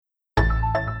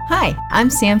Hi, I'm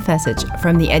Sam Fessich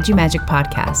from the EduMagic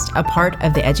Podcast, a part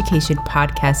of the Education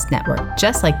Podcast Network,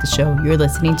 just like the show you're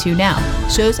listening to now.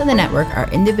 Shows on the network are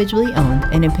individually owned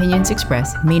and opinions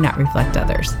expressed may not reflect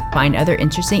others. Find other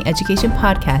interesting education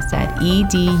podcasts at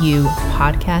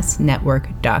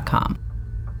edupodcastnetwork.com.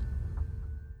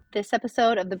 This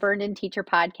episode of the Burned In Teacher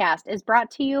Podcast is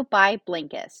brought to you by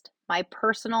Blinkist, my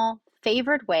personal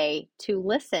favorite way to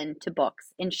listen to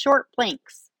books in short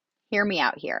blinks. Hear me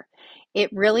out here. It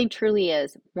really truly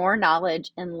is more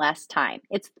knowledge in less time.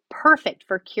 It's perfect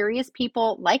for curious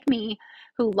people like me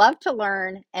who love to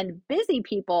learn and busy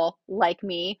people like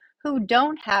me who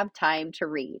don't have time to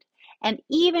read, and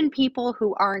even people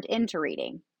who aren't into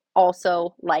reading,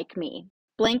 also like me.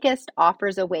 Blinkist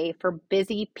offers a way for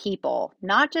busy people,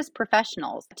 not just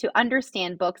professionals, to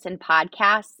understand books and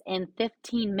podcasts in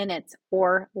 15 minutes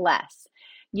or less.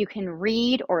 You can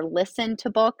read or listen to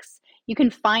books. You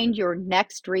can find your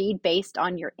next read based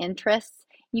on your interests.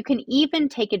 You can even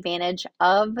take advantage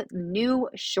of new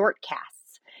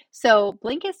shortcasts. So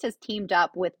Blinkist has teamed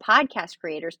up with podcast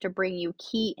creators to bring you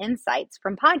key insights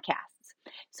from podcasts.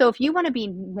 So if you want to be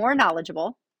more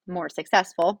knowledgeable, more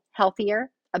successful, healthier,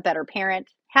 a better parent,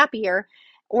 happier,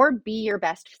 or be your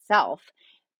best self,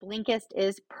 Blinkist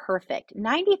is perfect.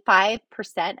 95%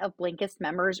 of Blinkist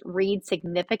members read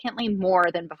significantly more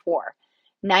than before.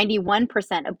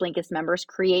 91% of Blinkist members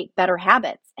create better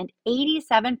habits, and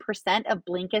 87% of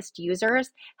Blinkist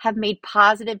users have made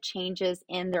positive changes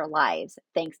in their lives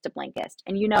thanks to Blinkist.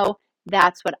 And you know,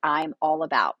 that's what I'm all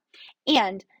about.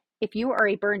 And if you are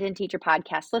a Burned In Teacher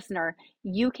Podcast listener,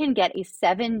 you can get a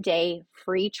 7-day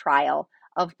free trial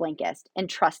of Blinkist. And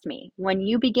trust me, when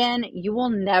you begin, you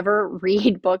will never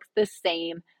read books the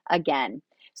same again.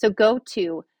 So go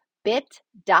to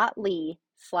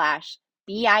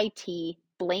bit.ly/BITBlink7.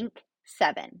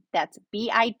 That's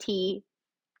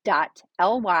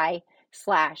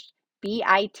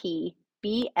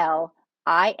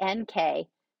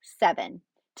bit.ly/BITBLINK7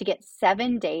 to get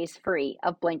 7 days free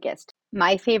of Blinkist.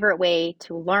 My favorite way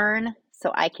to learn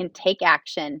so I can take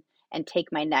action and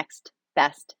take my next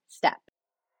best step.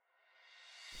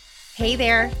 Hey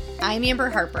there, I'm Amber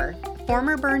Harper,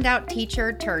 former burned out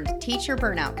teacher turned teacher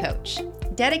burnout coach,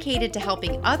 dedicated to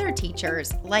helping other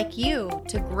teachers like you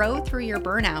to grow through your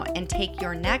burnout and take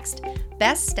your next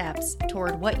best steps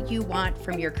toward what you want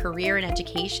from your career in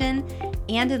education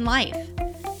and in life.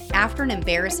 After an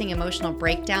embarrassing emotional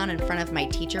breakdown in front of my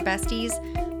teacher besties,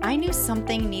 I knew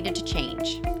something needed to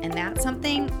change, and that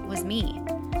something was me.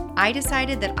 I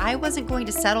decided that I wasn't going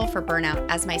to settle for burnout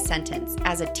as my sentence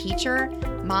as a teacher,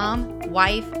 mom,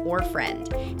 wife, or friend.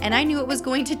 And I knew it was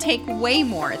going to take way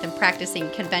more than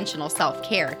practicing conventional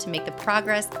self-care to make the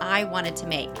progress I wanted to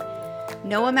make.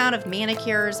 No amount of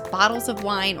manicures, bottles of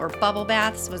wine, or bubble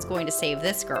baths was going to save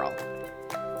this girl.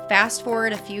 Fast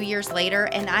forward a few years later,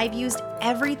 and I've used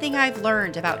everything I've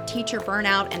learned about teacher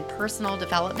burnout and personal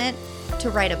development to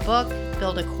write a book,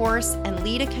 build a course, and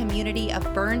lead a community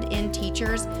of burned-in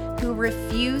teachers who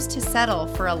refuse to settle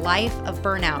for a life of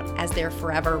burnout as their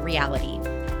forever reality.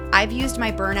 I've used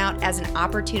my burnout as an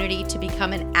opportunity to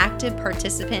become an active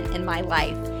participant in my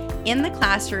life, in the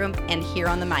classroom and here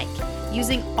on the mic,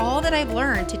 using all that I've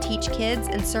learned to teach kids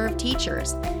and serve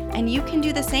teachers. And you can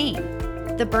do the same.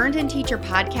 The Burned In Teacher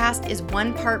Podcast is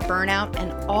one part burnout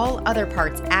and all other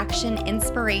parts action,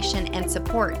 inspiration, and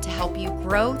support to help you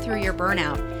grow through your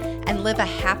burnout and live a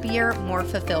happier, more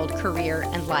fulfilled career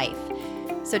and life.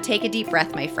 So take a deep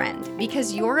breath, my friend,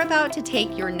 because you're about to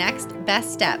take your next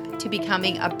best step to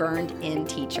becoming a burned in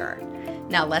teacher.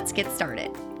 Now let's get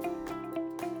started.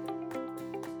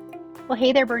 Well,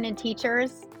 hey there, Burned In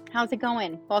Teachers. How's it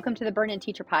going? Welcome to the Burned In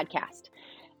Teacher Podcast.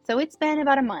 So it's been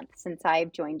about a month since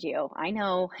I've joined you. I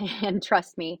know, and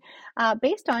trust me,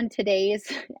 based on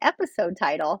today's episode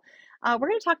title, we're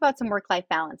going to talk about some work-life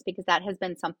balance because that has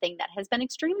been something that has been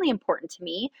extremely important to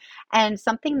me and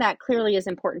something that clearly is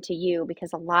important to you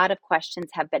because a lot of questions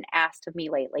have been asked of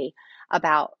me lately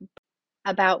about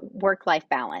work-life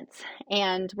balance.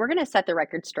 And we're going to set the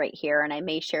record straight here, and I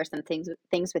may share some things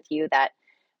with you that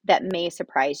may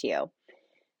surprise you.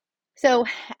 So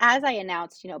as I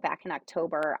announced, back in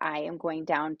October, I am going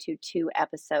down to 2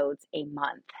 episodes a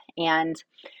month. And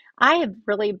I have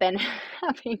really been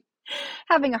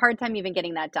having a hard time even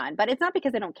getting that done. But it's not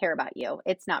because I don't care about you.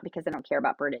 It's not because I don't care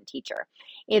about Burned In Teacher.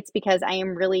 It's because I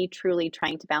am really, truly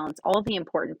trying to balance all the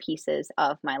important pieces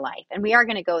of my life. And we are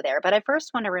going to go there. But I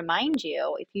first want to remind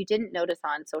you, if you didn't notice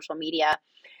on social media,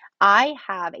 I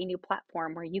have a new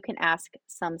platform where you can ask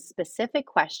some specific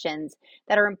questions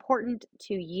that are important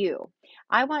to you.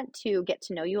 I want to get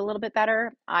to know you a little bit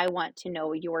better. I want to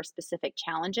know your specific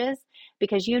challenges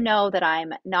because you know that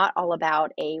I'm not all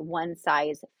about a one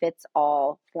size fits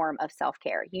all form of self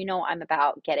care. You know, I'm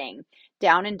about getting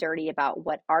down and dirty about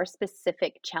what our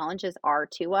specific challenges are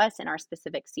to us in our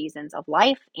specific seasons of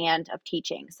life and of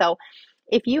teaching. So,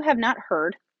 if you have not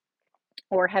heard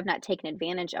or have not taken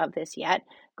advantage of this yet,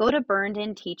 go to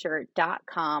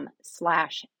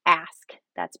burnedinteacher.com/ask.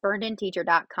 That's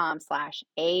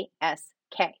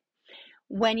burnedinteacher.com/ASK.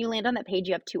 When you land on that page,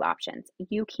 you have two options.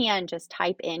 You can just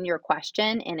type in your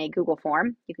question in a Google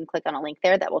form. You can click on a link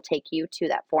there that will take you to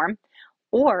that form.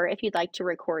 Or if you'd like to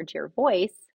record your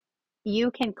voice,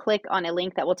 you can click on a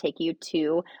link that will take you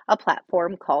to a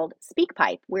platform called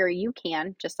SpeakPipe, where you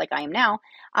can, just like I am now,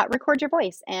 record your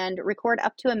voice and record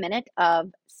up to a minute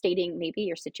of stating maybe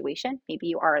your situation, maybe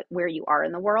you are where you are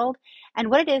in the world, and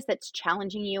what it is that's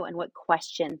challenging you and what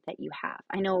question that you have.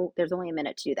 I know there's only a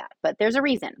minute to do that, but there's a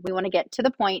reason. We want to get to the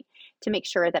point to make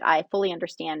sure that I fully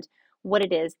understand what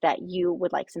it is that you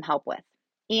would like some help with.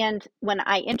 And when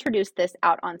I introduced this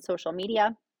out on social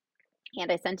media, and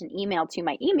I sent an email to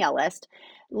my email list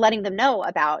letting them know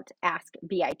about Ask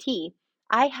BIT,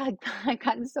 I had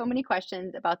gotten so many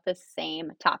questions about the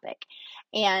same topic.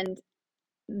 And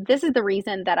this is the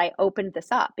reason that I opened this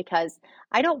up because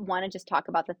I don't want to just talk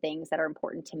about the things that are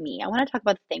important to me. I want to talk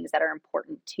about the things that are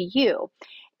important to you.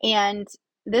 And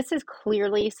this is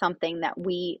clearly something that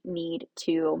we need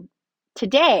to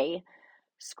today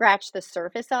scratch the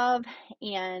surface of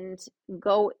and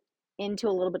go into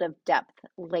a little bit of depth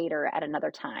later at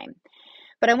another time.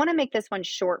 But I want to make this one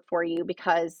short for you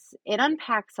because it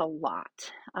unpacks a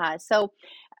lot. So,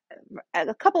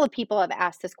 a couple of people have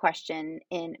asked this question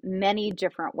in many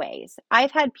different ways. I've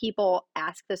had people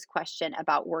ask this question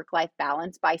about work life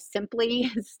balance by simply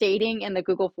stating in the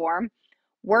Google form,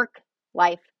 work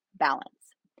life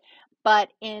balance.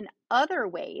 But in other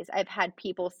ways, I've had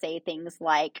people say things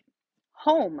like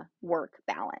home work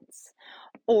balance,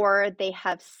 or they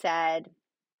have said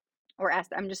or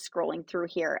asked, I'm just scrolling through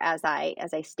here as I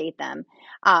state them,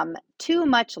 too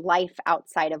much life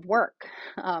outside of work.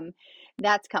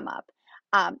 That's come up.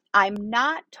 I'm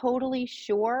not totally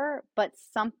sure, but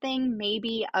something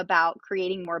maybe about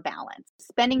creating more balance,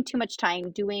 spending too much time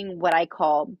doing what I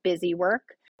call busy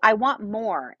work. I want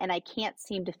more, and I can't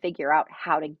seem to figure out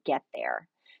how to get there.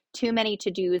 Too many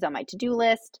to-dos on my to-do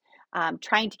list,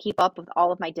 trying to keep up with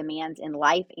all of my demands in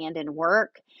life and in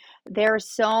work. There are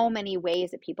so many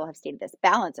ways that people have stated this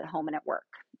balance at home and at work.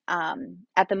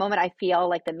 At the moment, I feel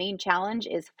like the main challenge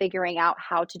is figuring out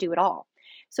how to do it all.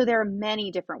 So there are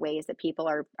many different ways that people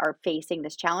are facing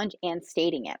this challenge and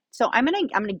stating it. So I'm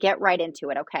gonna get right into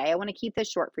it. Okay, I want to keep this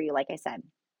short for you, like I said.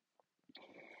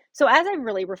 So, as I've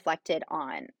really reflected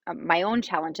on my own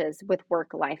challenges with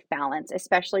work-life balance,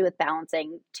 especially with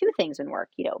balancing two things in work,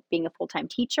 being a full-time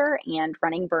teacher and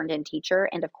running Burned In Teacher,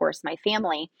 and of course, my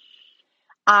family,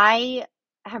 I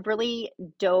have really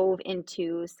dove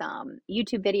into some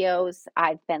YouTube videos.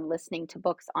 I've been listening to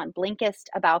books on Blinkist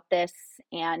about this,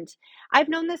 and I've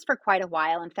known this for quite a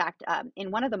while. In fact,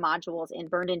 in one of the modules in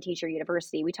Burned In Teacher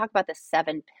University, we talk about the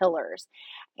 7 pillars.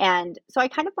 And so I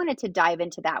kind of wanted to dive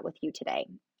into that with you today,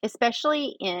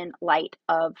 especially in light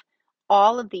of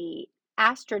all of the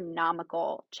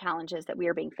astronomical challenges that we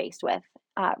are being faced with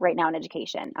right now in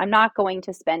education. I'm not going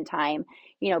to spend time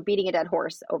beating a dead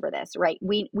horse over this, right?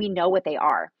 We know what they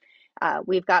are.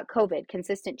 We've got COVID,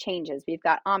 consistent changes. We've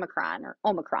got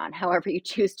Omicron, however you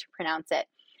choose to pronounce it.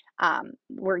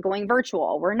 We're going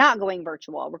virtual. We're not going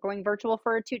virtual. We're going virtual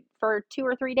for 2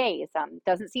 or 3 days.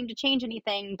 Doesn't seem to change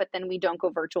anything, but then we don't go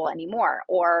virtual anymore.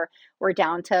 Or we're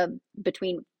down to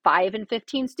between 5 and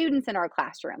 15 students in our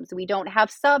classrooms. We don't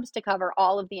have subs to cover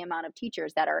all of the amount of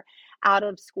teachers that are out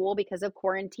of school because of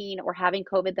quarantine or having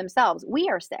COVID themselves. We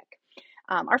are sick.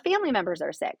 Our family members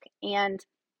are sick. And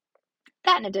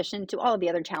that, in addition to all of the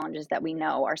other challenges that we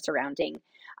know are surrounding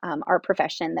our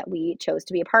profession that we chose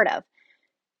to be a part of.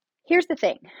 Here's the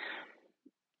thing.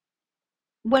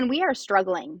 When we are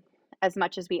struggling as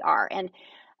much as we are, and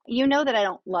you know that I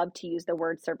don't love to use the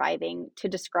word surviving to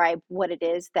describe what it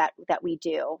is that we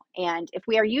do. And if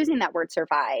we are using that word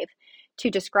survive to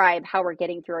describe how we're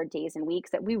getting through our days and weeks,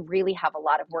 that we really have a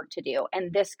lot of work to do.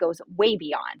 And this goes way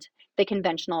beyond the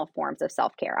conventional forms of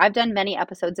self-care. I've done many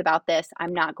episodes about this.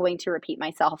 I'm not going to repeat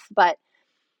myself, but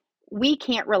we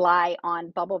can't rely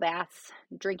on bubble baths,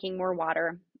 drinking more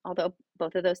water, although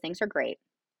both of those things are great.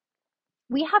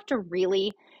 We have to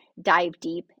really dive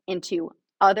deep into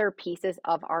other pieces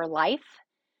of our life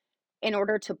in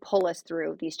order to pull us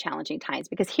through these challenging times.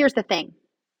 Because here's the thing,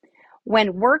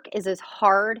 when work is as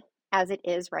hard as it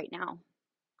is right now,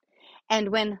 and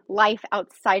when life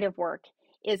outside of work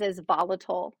is as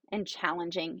volatile and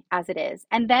challenging as it is,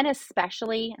 and then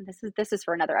especially, and this is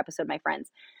for another episode, my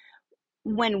friends,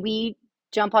 when we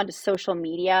jump onto social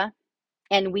media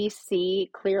and we see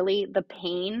clearly the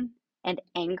pain and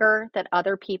anger that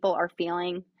other people are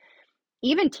feeling,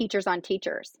 even teachers on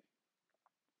teachers,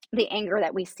 the anger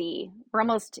that we see, we're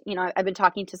almost, I've been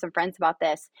talking to some friends about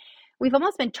this. We've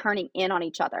almost been turning in on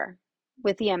each other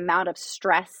with the amount of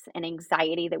stress and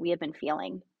anxiety that we have been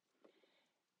feeling.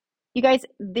 You guys,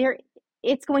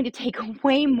 it's going to take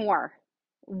way more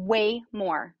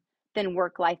than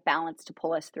work-life balance to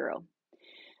pull us through.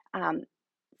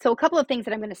 So a couple of things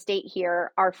that I'm going to state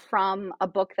here are from a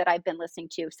book that I've been listening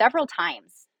to several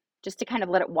times, just to kind of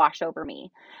let it wash over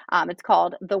me. It's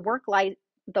called The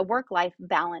Work-Life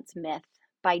Balance Myth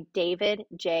by David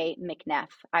J. McNeff.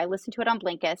 I listened to it on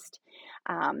Blinkist.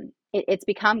 It's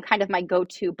become kind of my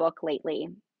go-to book lately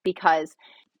because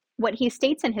what he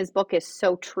states in his book is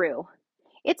so true.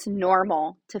 It's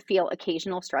normal to feel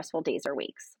occasional stressful days or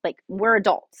weeks. Like, we're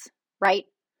adults, right?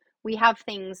 We have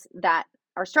things that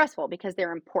are stressful because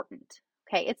they're important.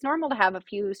 Okay, it's normal to have a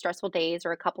few stressful days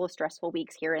or a couple of stressful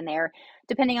weeks here and there,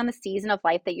 depending on the season of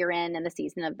life that you're in and the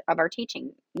season of our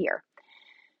teaching year.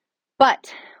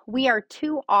 But we are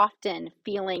too often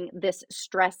feeling this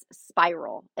stress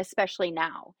spiral, especially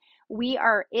now.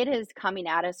 It is coming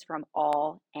at us from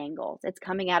all angles. It's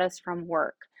coming at us from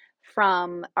work,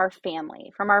 from our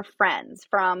family, from our friends,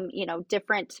 from,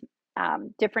 different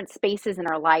spaces in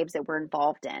our lives that we're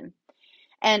involved in.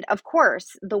 And of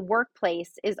course, the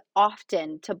workplace is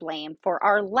often to blame for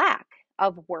our lack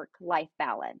of work-life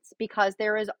balance because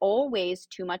there is always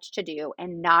too much to do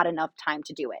and not enough time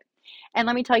to do it. And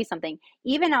let me tell you something,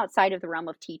 even outside of the realm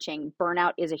of teaching,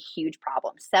 burnout is a huge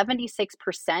problem.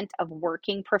 76% of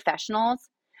working professionals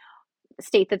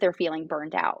state that they're feeling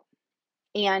burned out.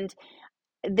 And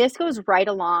this goes right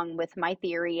along with my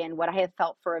theory and what I have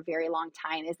felt for a very long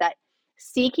time is that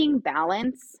seeking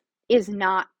balance is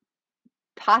not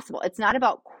possible. It's not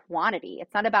about quantity.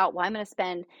 It's not about, well, I'm going to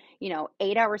spend,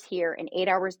 8 hours here and 8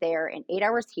 hours there and 8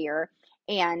 hours here,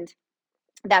 and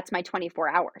that's my 24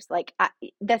 hours.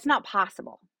 That's not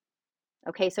possible.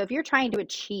 Okay, so if you're trying to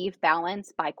achieve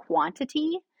balance by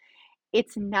quantity,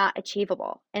 it's not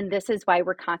achievable. And this is why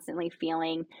we're constantly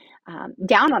feeling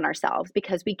down on ourselves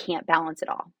because we can't balance it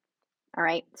all. All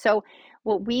right, so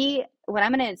what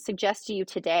I'm going to suggest to you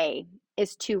today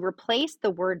is to replace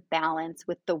the word balance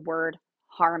with the word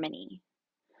harmony.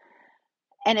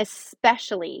 And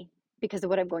especially because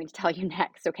of what I'm going to tell you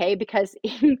next, okay? Because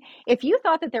if you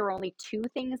thought that there were only two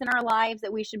things in our lives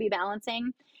that we should be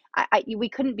balancing, we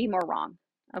couldn't be more wrong,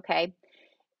 okay?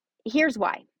 Here's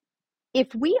why.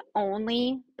 If we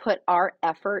only put our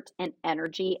effort and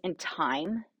energy and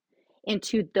time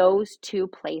into those two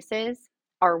places,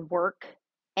 our work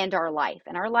and our life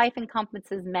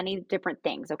encompasses many different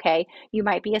things, okay? You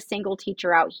might be a single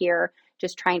teacher out here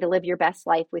just trying to live your best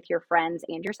life with your friends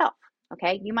and yourself.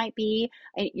 Okay,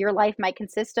 your life might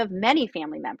consist of many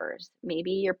family members.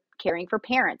 Maybe you're caring for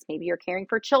parents, maybe you're caring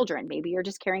for children, maybe you're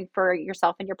just caring for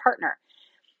yourself and your partner.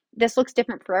 This looks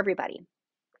different for everybody.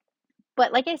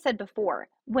 But like I said before,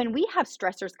 when we have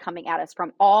stressors coming at us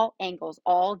from all angles,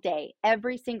 all day,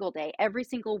 every single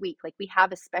week, like we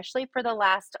have, especially for the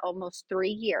last almost 3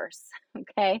 years,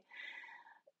 okay,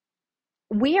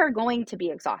 we are going to be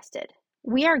exhausted.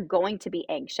 We are going to be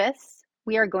anxious.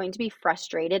 We are going to be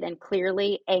frustrated and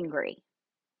clearly angry.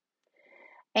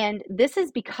 And this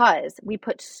is because we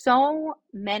put so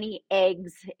many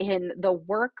eggs in the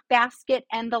work basket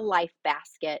and the life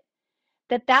basket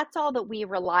that's all that we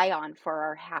rely on for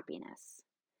our happiness.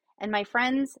 And my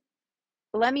friends,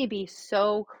 let me be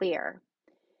so clear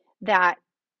that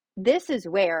this is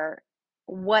where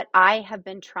what I have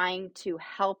been trying to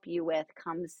help you with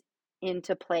comes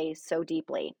into play so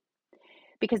deeply.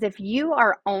 Because if you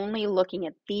are only looking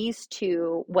at these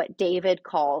two, what David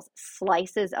calls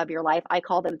slices of your life, I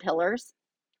call them pillars,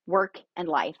 work and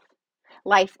life.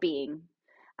 Life being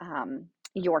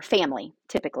your family,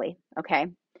 typically, okay?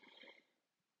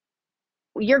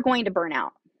 You're going to burn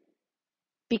out.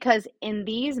 Because in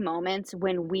these moments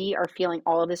when we are feeling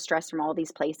all of this stress from all of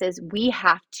these places, we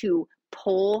have to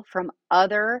pull from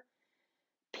other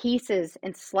pieces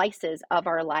and slices of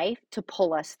our life to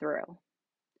pull us through.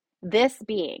 This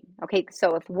being, okay,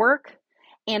 so if work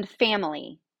and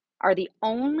family are the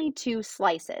only two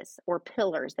slices or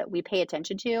pillars that we pay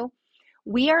attention to,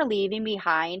 we are leaving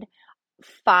behind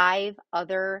 5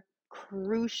 other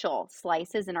crucial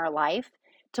slices in our life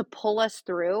to pull us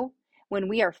through when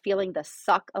we are feeling the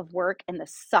suck of work and the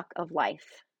suck of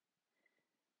life.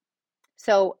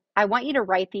 So I want you to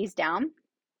write these down,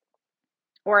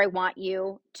 or I want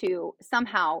you to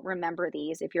somehow remember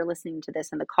these if you're listening to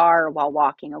this in the car or while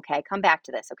walking, okay? Come back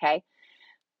to this, okay?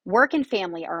 Work and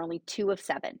family are only 2 of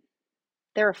 7.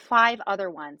 There are 5 other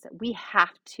ones that we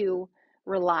have to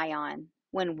rely on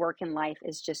when work and life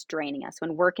is just draining us,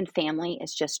 when work and family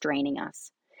is just draining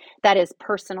us. That is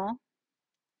personal,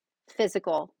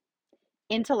 physical,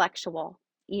 intellectual,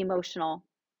 emotional,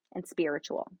 and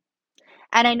spiritual.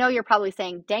 And I know you're probably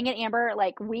saying, dang it, Amber,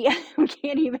 like we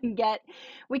can't even get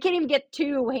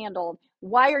 2 handled.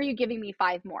 Why are you giving me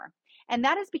 5 more? And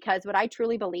that is because what I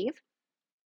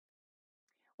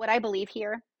believe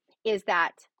here is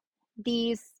that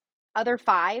these other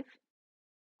 5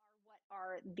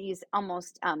 are these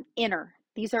almost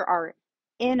these are our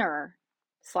inner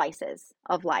slices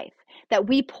of life that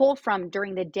we pull from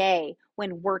during the day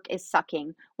when work is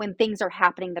sucking, when things are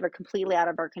happening that are completely out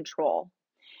of our control,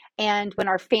 and when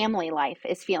our family life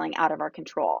is feeling out of our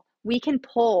control. We can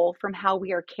pull from how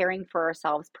we are caring for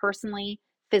ourselves personally,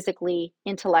 physically,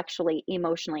 intellectually,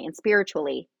 emotionally, and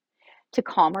spiritually to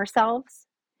calm ourselves,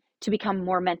 to become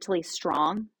more mentally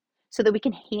strong so that we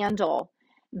can handle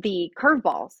the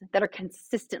curveballs that are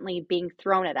consistently being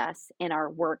thrown at us in our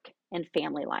work and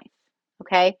family life.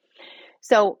 Okay?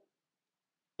 So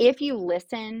if you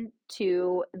listen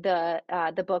to the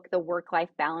book The Work-Life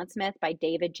Balance Myth by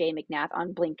David J. McNeff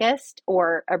on Blinkist,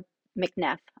 or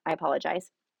McNeff, I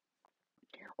apologize,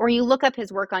 or you look up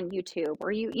his work on YouTube,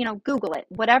 or you Google it,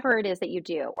 whatever it is that you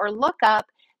do, or look up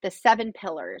the 7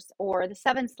 pillars or the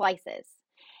 7 slices.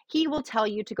 He will tell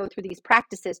you to go through these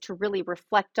practices to really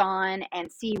reflect on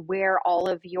and see where all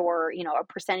of your, a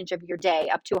percentage of your day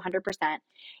up to 100%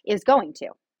 is going to.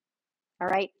 All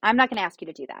right. I'm not going to ask you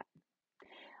to do that.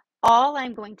 All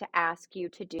I'm going to ask you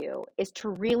to do is to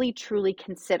really, truly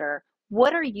consider,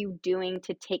 what are you doing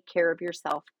to take care of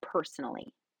yourself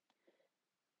personally?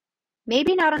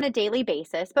 Maybe not on a daily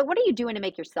basis, but what are you doing to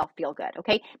make yourself feel good?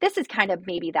 Okay. This is kind of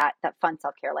maybe that fun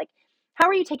self-care. Like, how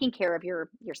are you taking care of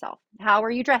yourself? How are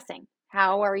you dressing?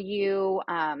 How are you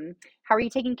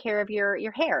taking care of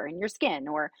your hair and your skin?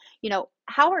 Or,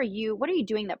 what are you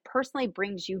doing that personally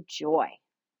brings you joy?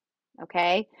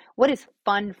 Okay. What is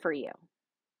fun for you?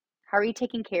 How are you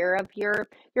taking care of your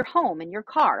home and your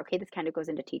car? Okay, this kind of goes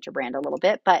into teacher brand a little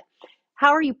bit, but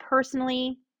how are you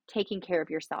personally taking care of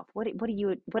yourself? What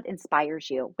inspires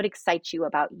you? What excites you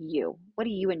about you? What do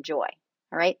you enjoy?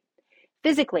 All right.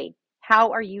 Physically,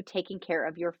 how are you taking care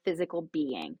of your physical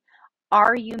being?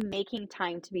 Are you making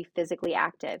time to be physically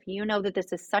active? You know that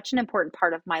this is such an important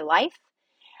part of my life.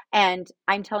 And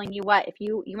I'm telling you what, if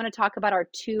you want to talk about our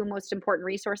 2 most important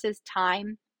resources,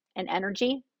 time and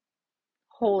energy,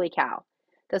 holy cow,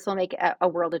 this will make a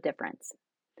world of difference.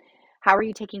 How are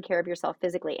you taking care of yourself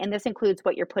physically? And this includes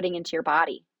what you're putting into your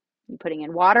body. You're putting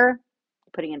in water,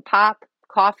 putting in pop,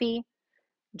 coffee,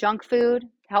 junk food,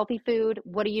 healthy food.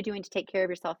 What are you doing to take care of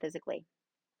yourself physically?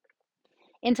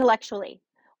 Intellectually,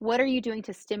 what are you doing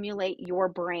to stimulate your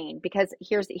brain? Because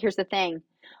here's the thing.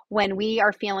 When we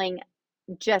are feeling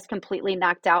just completely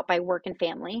knocked out by work and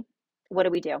family, what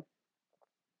do?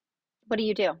 What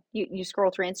do? You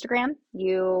scroll through Instagram,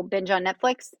 you binge on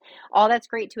Netflix. All that's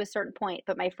great to a certain point,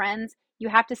 but my friends, you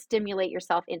have to stimulate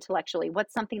yourself intellectually.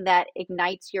 What's something that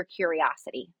ignites your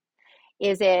curiosity?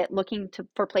 Is it looking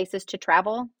for places to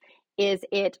travel? Is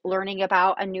it learning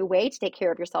about a new way to take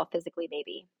care of yourself physically,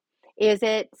 maybe? Is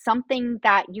it something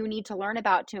that you need to learn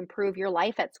about to improve your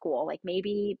life at school, like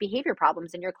maybe behavior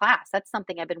problems in your class? That's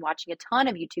something I've been watching a ton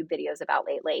of YouTube videos about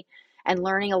lately and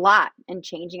learning a lot and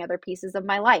changing other pieces of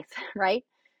my life, right?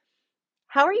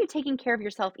 How are you taking care of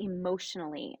yourself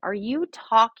emotionally? Are you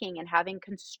talking and having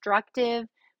constructive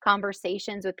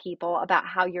conversations with people about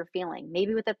how you're feeling?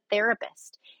 Maybe with a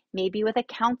therapist, maybe with a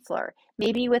counselor,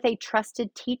 maybe with a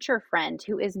trusted teacher friend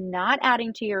who is not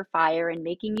adding to your fire and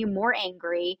making you more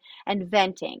angry and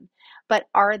venting, but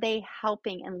are they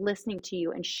helping and listening to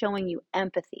you and showing you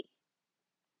empathy?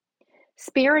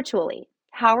 Spiritually,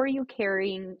 how are you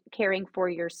caring for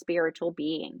your spiritual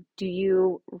being? Do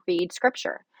you read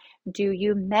scripture? Do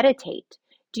you meditate?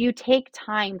 Do you take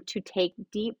time to take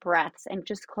deep breaths and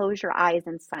just close your eyes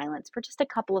in silence for just a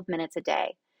couple of minutes a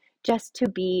day, just to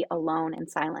be alone and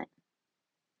silent?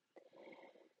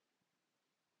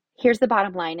 Here's the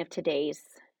bottom line of today's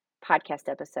podcast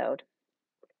episode.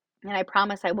 And I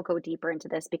promise I will go deeper into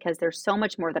this because there's so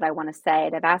much more that I want to say.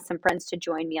 And I've asked some friends to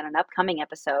join me on an upcoming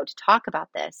episode to talk about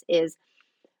this. Is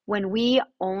when we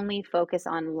only focus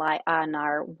on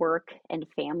our work and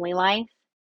family life,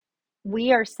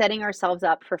 we are setting ourselves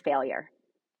up for failure,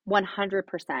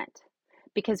 100%.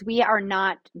 because we are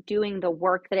not doing the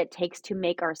work that it takes to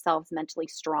make ourselves mentally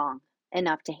strong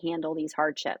enough to handle these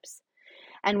hardships.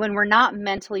 And when we're not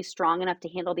mentally strong enough to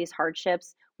handle these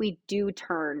hardships, we do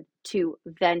turn to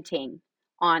venting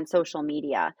on social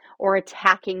media, or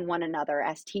attacking one another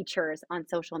as teachers on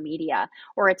social media,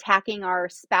 or attacking our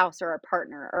spouse or our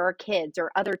partner or our kids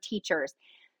or other teachers.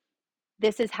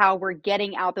 This is how we're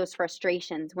getting out those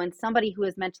frustrations. When somebody who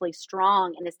is mentally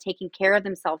strong and is taking care of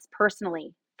themselves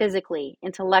personally, physically,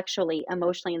 intellectually,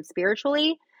 emotionally, and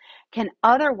spiritually, can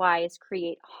otherwise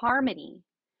create harmony,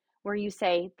 where you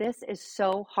say, this is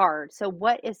so hard. So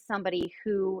what is somebody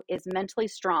who is mentally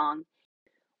strong?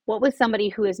 What would somebody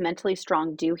who is mentally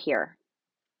strong do here?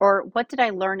 Or what did I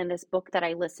learn in this book that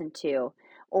I listened to?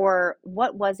 Or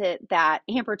what was it that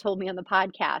Amber told me on the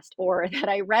podcast, or that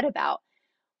I read about?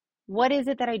 What is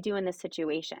it that I do in this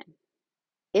situation?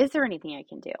 Is there anything I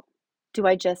can do? Do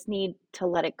I just need to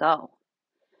let it go?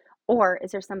 Or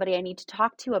is there somebody I need to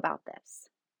talk to about this?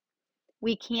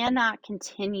 We cannot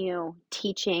continue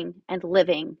teaching and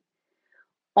living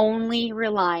only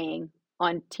relying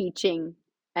on teaching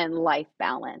and life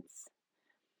balance.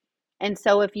 And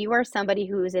so if you are somebody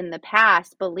who is in the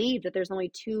past believed that there's only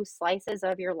two slices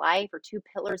of your life or two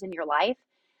pillars in your life,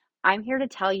 I'm here to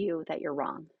tell you that you're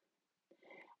wrong.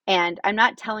 And I'm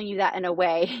not telling you that in a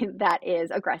way that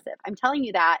is aggressive. I'm telling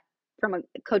you that from a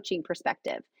coaching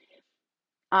perspective.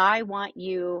 I want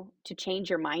you to change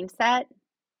your mindset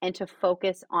and to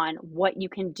focus on what you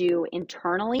can do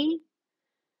internally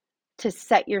to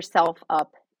set yourself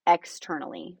up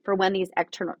externally for when these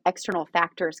external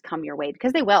factors come your way,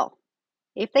 because they will.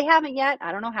 If they haven't yet,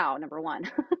 I don't know how, number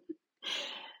one.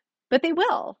 But they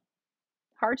will.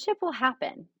 Hardship will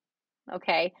happen.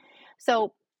 Okay?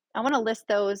 So I want to list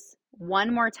those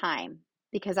one more time,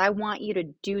 because I want you to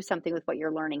do something with what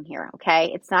you're learning here.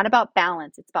 Okay? It's not about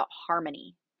balance, it's about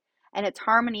harmony. And it's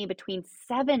harmony between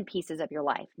 7 pieces of your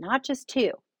life, not just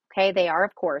 2. Okay? They are,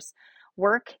 of course,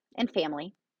 work and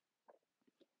family,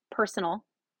 personal,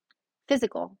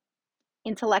 physical,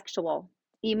 intellectual,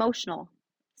 emotional,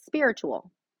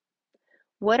 spiritual.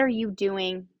 What are you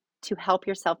doing to help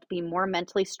yourself to be more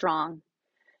mentally strong,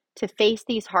 to face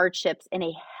these hardships in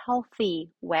a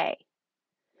healthy way?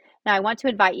 Now, I want to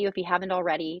invite you, if you haven't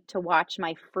already, to watch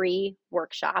my free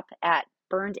workshop at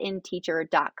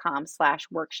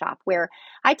burnedinteacher.com/workshop, where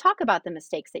I talk about the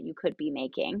mistakes that you could be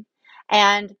making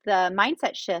and the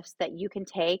mindset shifts that you can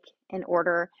take in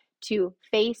order to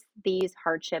face these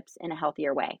hardships in a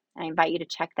healthier way. I invite you to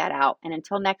check that out. And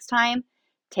until next time,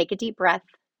 take a deep breath,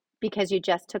 because you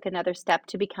just took another step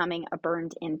to becoming a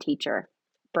burned-in teacher.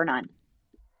 Burn on.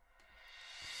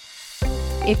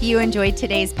 If you enjoyed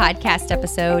today's podcast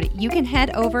episode, you can head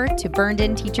over to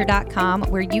burnedinteacher.com,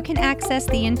 where you can access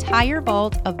the entire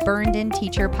vault of Burned In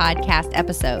Teacher podcast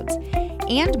episodes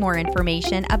and more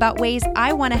information about ways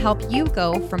I want to help you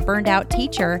go from burned out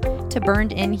teacher to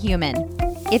burned in human.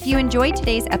 If you enjoyed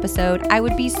today's episode, I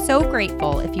would be so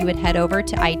grateful if you would head over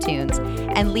to iTunes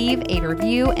and leave a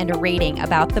review and a rating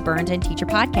about the Burned In Teacher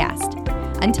podcast.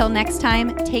 Until next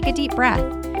time, take a deep breath,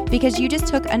 because you just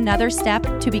took another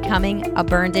step to becoming a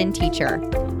burned in teacher.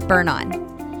 Burn on.